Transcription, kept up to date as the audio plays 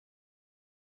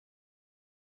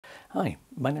Hi,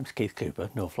 my name is Keith Cooper,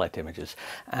 Northlight Images,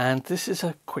 and this is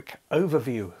a quick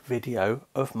overview video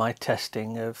of my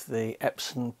testing of the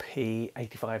Epson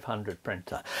P8500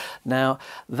 printer. Now,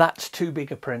 that's too big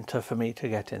a printer for me to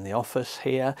get in the office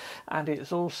here, and that's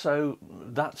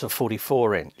a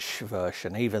 44-inch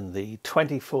version. Even the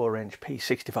 24-inch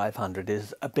P6500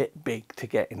 is a bit big to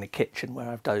get in the kitchen where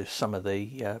I've done some of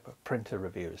the printer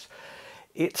reviews.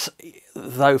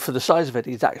 Though for the size of it,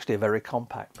 it's actually a very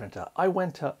compact printer. I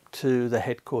went up to the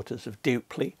headquarters of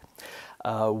Dupli,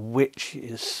 which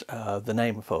is the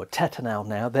name for Tetanal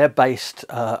now. They're based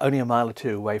only a mile or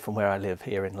two away from where I live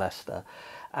here in Leicester,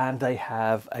 and they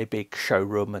have a big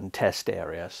showroom and test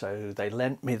area. So they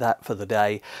lent me that for the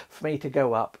day for me to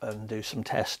go up and do some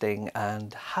testing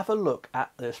and have a look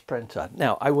at this printer.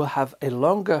 Now, I will have a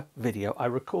longer video. I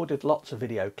recorded lots of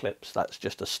video clips. That's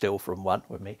just a still from one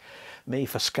with me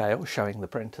for scale, showing the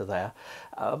printer there.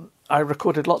 I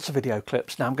recorded lots of video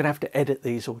clips. Now I'm going to have to edit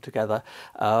these all together.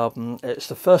 It's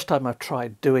the first time I've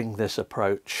tried doing this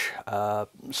approach,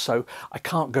 so I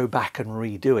can't go back and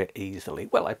redo it easily.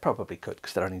 Well, I probably could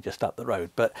because they're only just up the road.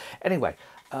 But anyway,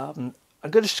 I'm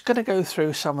just going to go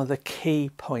through some of the key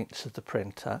points of the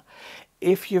printer.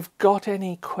 If you've got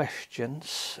any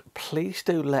questions, please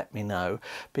do let me know,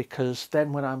 because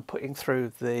then when I'm putting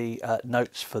through the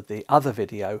notes for the other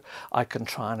video, I can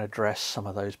try and address some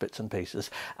of those bits and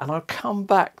pieces. And I'll come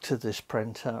back to this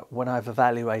printer when I've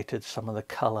evaluated some of the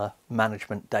colour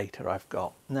management data I've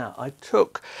got. Now, I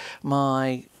took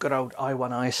my good old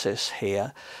i1 ISIS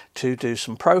here to do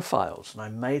some profiles, and I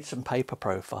made some paper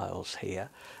profiles here.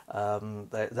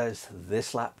 There's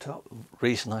this laptop.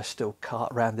 Reason I still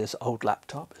cart around this old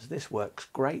laptop is this works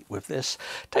great with this.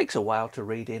 Takes a while to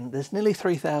read in. There's nearly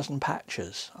 3,000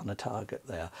 patches on a target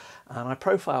there, and I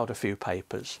profiled a few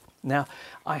papers. Now,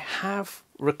 I have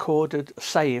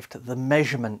saved the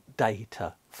measurement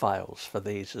data files for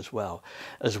these as well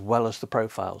as the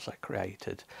profiles I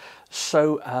created.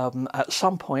 So at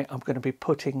some point I'm going to be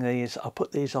putting these, I'll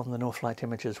put these on the Northlight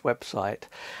Images website,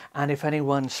 and if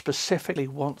anyone specifically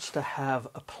wants to have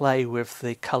a play with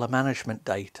the colour management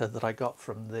data that I got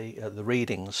from the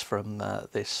readings from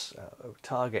this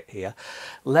target here,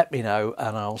 let me know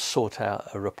and I'll sort out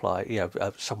a reply,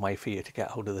 some way for you to get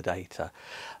hold of the data.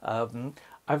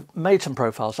 I've made some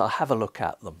profiles, I'll have a look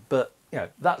at them, but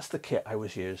that's the kit I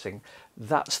was using.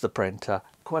 That's the printer,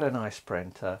 quite a nice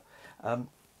printer.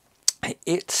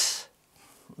 This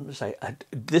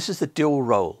is the dual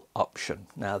roll option.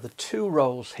 Now, the two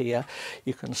rolls here,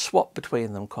 you can swap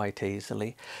between them quite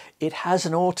easily. It has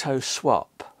an auto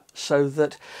swap, so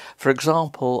that, for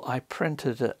example, I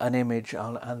printed an image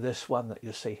on this one that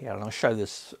you see here, and I'll show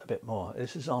this a bit more.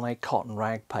 This is on a cotton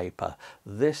rag paper.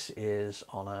 This is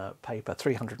on a paper,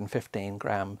 315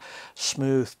 gram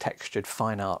smooth textured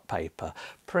fine art paper,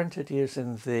 printed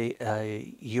using the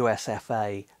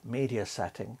USFA media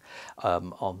setting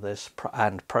on this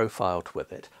and profiled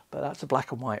with it. But that's a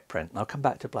black and white print, and I'll come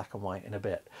back to black and white in a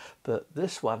bit. But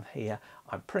this one here,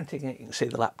 I'm printing it. You can see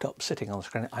the laptop sitting on the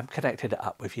screen. I'm connected it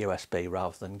up with USB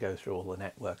rather than go through all the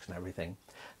networks and everything.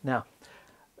 Now,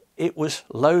 it was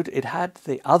loaded. It had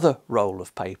the other roll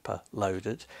of paper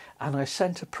loaded, and I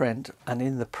sent a print, and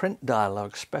in the print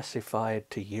dialog specified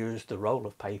to use the roll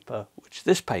of paper, which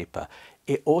this paper,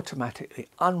 it automatically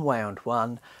unwound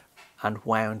one and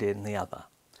wound in the other.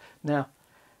 Now,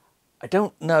 I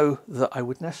don't know that I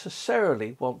would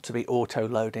necessarily want to be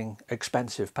auto-loading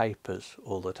expensive papers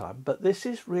all the time, but this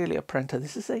is really a printer.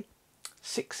 This is a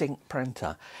 6-ink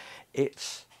printer.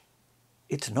 It's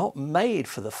not made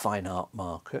for the fine art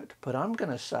market, but I'm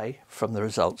going to say from the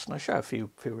results, and I'll show a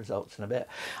few results in a bit,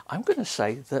 I'm going to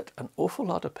say that an awful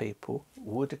lot of people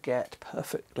would get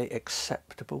perfectly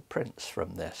acceptable prints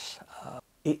from this.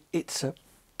 It's a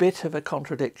bit of a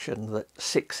contradiction that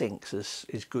 6 inks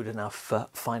is good enough for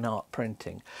fine art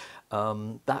printing.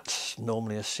 That's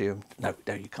normally assumed. No,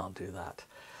 you can't do that.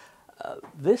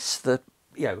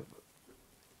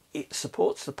 It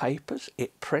supports the papers.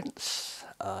 It prints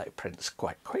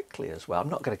quite quickly as well. I'm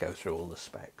not going to go through all the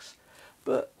specs,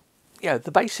 but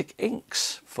the basic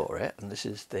inks for it, and this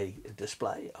is the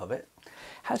display of it,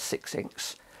 has 6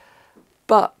 inks,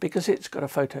 but because it's got a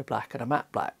photo black and a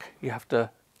matte black, you have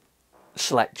to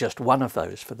select just one of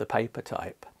those for the paper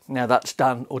type. Now, that's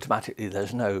done automatically.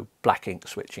 There's no black ink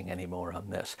switching anymore on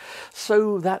this.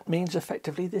 So that means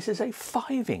effectively this is a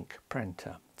 5-ink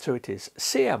printer. So it is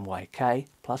CMYK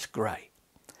plus grey.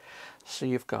 So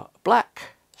you've got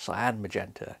black, cyan,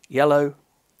 magenta, yellow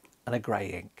and a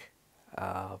grey ink.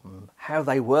 How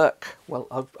they work, well,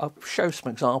 I'll show some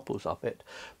examples of it,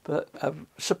 but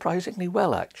surprisingly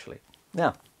well actually.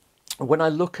 Now, When I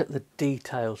look at the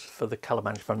details for the colour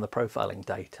management from the profiling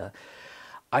data,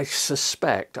 I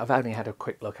suspect, I've only had a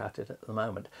quick look at it at the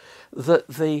moment, that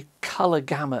the colour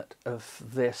gamut of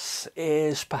this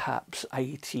is perhaps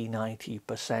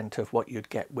 80–90% of what you'd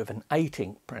get with an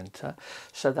 8-ink printer.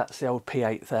 So that's the old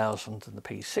P8000 and the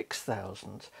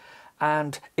P6000.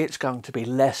 And it's going to be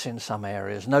less in some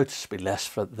areas, noticeably less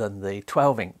than the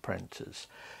 12-ink printers.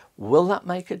 Will that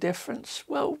make a difference?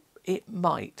 Well, it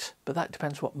might, but that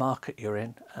depends what market you're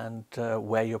in and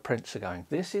where your prints are going.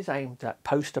 This is aimed at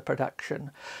poster production,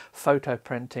 photo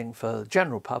printing for the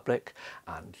general public,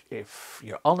 and if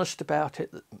you're honest about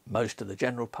it, most of the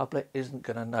general public isn't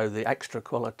going to know the extra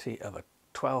quality of a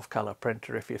 12-colour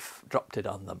printer if you've dropped it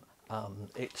on them.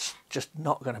 It's just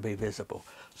not going to be visible.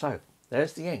 So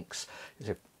there's the inks.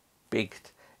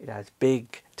 It has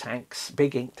big tanks,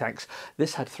 big ink tanks.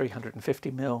 This had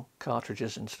 350mm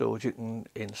cartridges installed. You can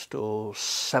install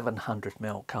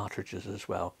 700mm cartridges as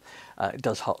well. It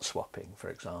does hot swapping,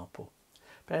 for example.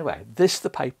 But anyway, this is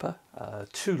the paper.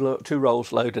 Two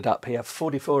rolls loaded up here,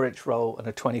 44-inch roll and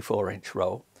a 24-inch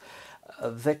roll.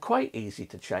 They're quite easy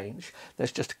to change.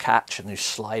 There's just a catch and you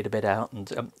slide a bit out.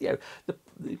 And you know,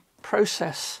 the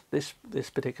process, this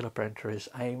particular printer is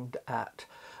aimed at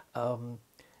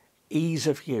ease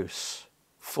of use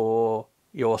for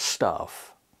your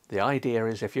staff. The idea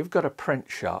is if you've got a print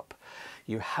shop,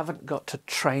 you haven't got to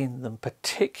train them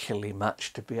particularly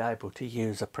much to be able to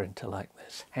use a printer like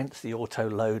this. Hence the auto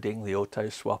loading, the auto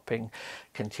swapping,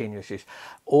 continuous use.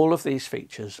 All of these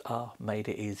features are made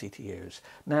it easy to use.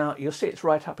 Now you'll see it's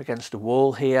right up against a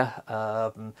wall here.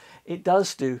 It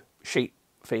does do sheet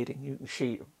feeding. You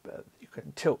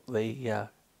can tilt the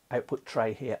output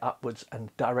tray here upwards and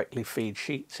directly feed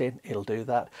sheets in. It'll do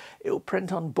that. It'll print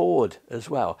on board as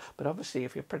well, but obviously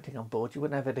if you're printing on board you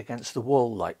wouldn't have it against the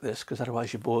wall like this, because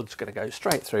otherwise your board's going to go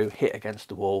straight through, hit against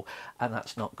the wall, and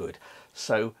that's not good.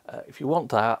 So if you want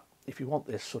that, if you want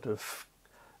this sort of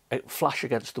flush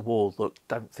against the wall look,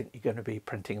 don't think you're going to be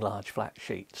printing large flat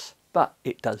sheets, but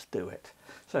it does do it.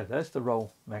 So there's the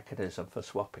roll mechanism for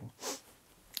swapping.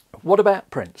 What about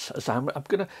prints? So I'm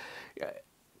going to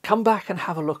come back and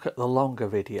have a look at the longer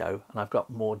video, and I've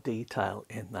got more detail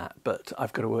in that, but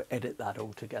I've got to edit that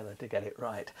all together to get it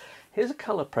right. Here's a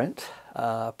colour print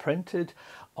printed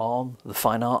on the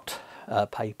fine art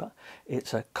paper.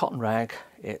 It's a cotton rag.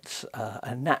 It's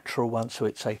a natural one, so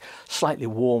it's a slightly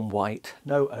warm white,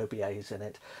 no OBAs in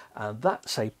it, and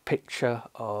that's a picture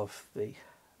of the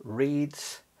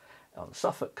reeds on the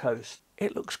Suffolk coast.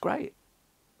 It looks great.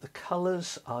 The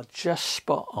colours are just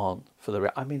spot on for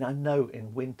the... I mean, I know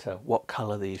in winter what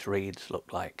colour these reeds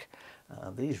look like.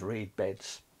 These reed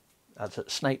beds, that's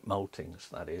at snake moltings,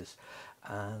 that is.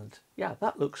 And yeah,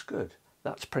 that looks good.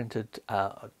 That's printed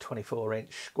a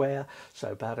 24-inch square,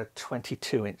 so about a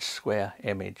 22-inch square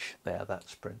image there.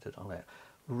 That's printed on it.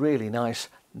 Really nice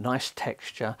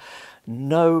texture.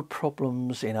 No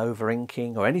problems in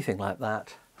over-inking or anything like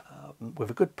that.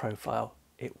 With a good profile,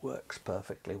 it works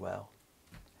perfectly well.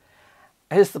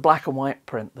 Here's the black and white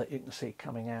print that you can see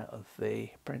coming out of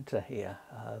the printer here.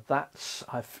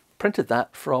 I've printed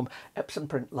that from Epson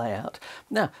Print Layout.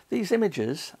 Now, these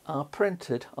images are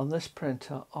printed on this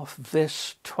printer off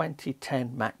this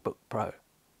 2010 MacBook Pro.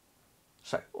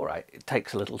 So, all right, it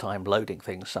takes a little time loading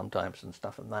things sometimes and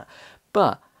stuff and that,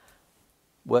 but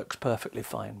works perfectly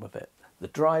fine with it. The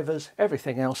drivers,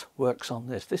 everything else works on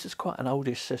this. This is quite an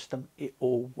oldish system. It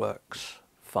all works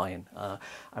fine.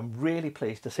 I'm really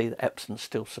pleased to see that Epson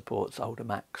still supports older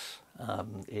Macs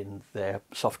in their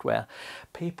software.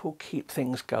 People keep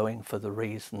things going for the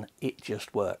reason it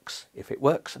just works. If it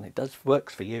works, and it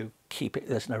works for you, keep it.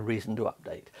 There's no reason to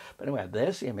update. But anyway,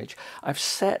 there's the image. I've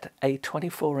set a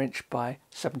 24-inch by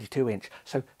 72-inch,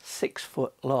 so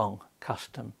 6-foot long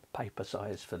custom paper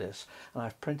size for this, and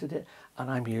I've printed it, and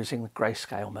I'm using the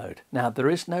grayscale mode. Now, there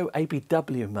is no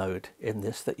ABW mode in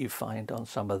this that you find on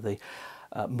some of the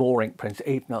more ink prints,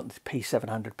 even on the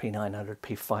P700, P900,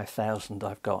 P5000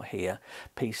 I've got here,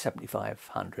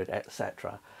 P8500,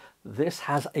 etc. This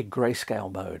has a grayscale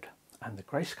mode, and the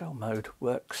grayscale mode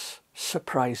works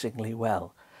surprisingly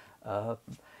well.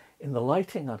 In the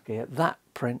lighting I'd get, that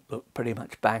print looked pretty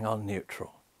much bang on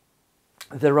neutral.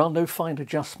 There are no fine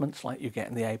adjustments like you get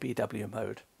in the ABW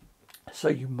mode. So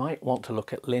you might want to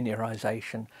look at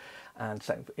linearization, and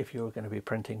so if you're going to be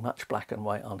printing much black and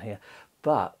white on here,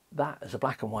 but that as a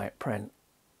black and white print,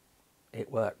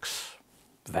 it works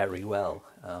very well.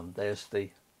 There's the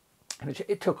image.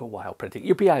 It took a while printing.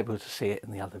 You'll be able to see it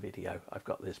in the other video. I've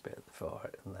got this bit for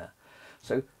it in there.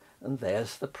 So, and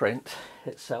there's the print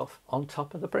itself on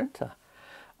top of the printer.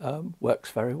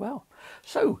 works very well.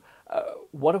 So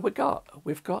what have we got?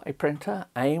 We've got a printer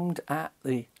aimed at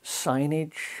the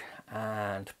signage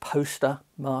and poster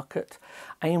market,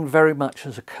 aimed very much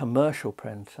as a commercial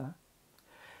printer.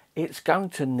 It's going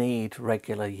to need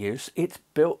regular use. It's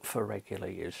built for regular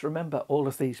use. Remember, all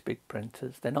of these big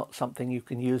printers, they're not something you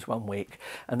can use 1 week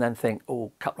and then think,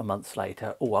 oh, a couple of months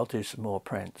later, oh, I'll do some more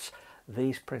prints.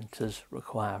 These printers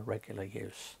require regular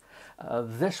use.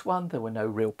 This one, there were no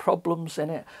real problems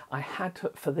in it. I had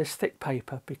to, for this thick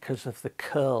paper, because of the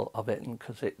curl of it and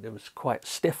because it was quite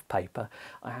stiff paper,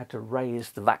 I had to raise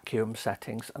the vacuum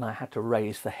settings and I had to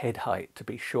raise the head height to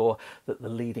be sure that the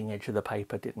leading edge of the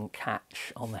paper didn't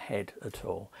catch on the head at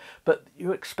all. But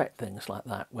you expect things like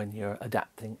that when you're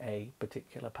adapting a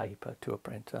particular paper to a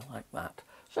printer like that.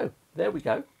 So there we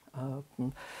go.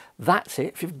 That's it.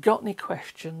 If you've got any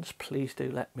questions, please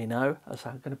do let me know, as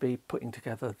I'm going to be putting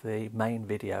together the main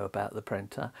video about the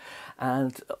printer.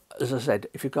 And as I said,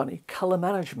 if you've got any colour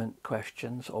management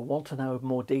questions or want to know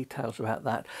more details about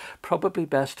that, probably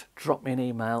best drop me an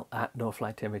email at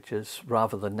Northlight Images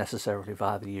rather than necessarily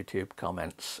via the YouTube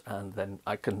comments, and then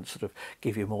I can sort of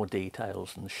give you more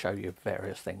details and show you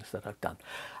various things that I've done.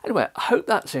 Anyway, I hope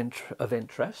that's of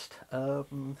interest.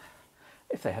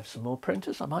 If they have some more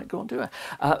printers, I might go and do it.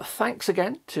 Thanks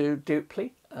again to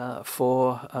Dupli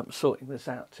for sorting this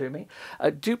out to me.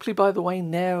 Dupli, by the way,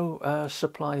 now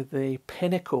supply the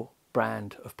Pinnacle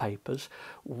brand of papers,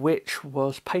 which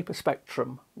was Paper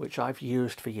Spectrum, which I've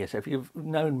used for years. If you've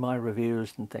known my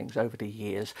reviews and things over the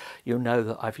years, you'll know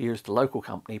that I've used a local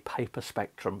company, Paper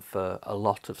Spectrum, for a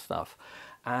lot of stuff.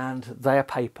 And their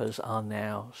papers are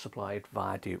now supplied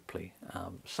via Dupli.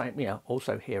 Same, yeah,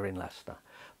 also here in Leicester.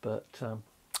 But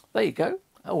there you go.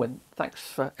 Oh, and thanks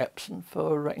for Epson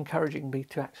for encouraging me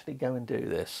to actually go and do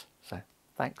this. So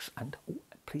thanks, and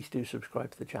please do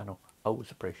subscribe to the channel.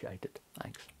 Always appreciate it.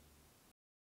 Thanks.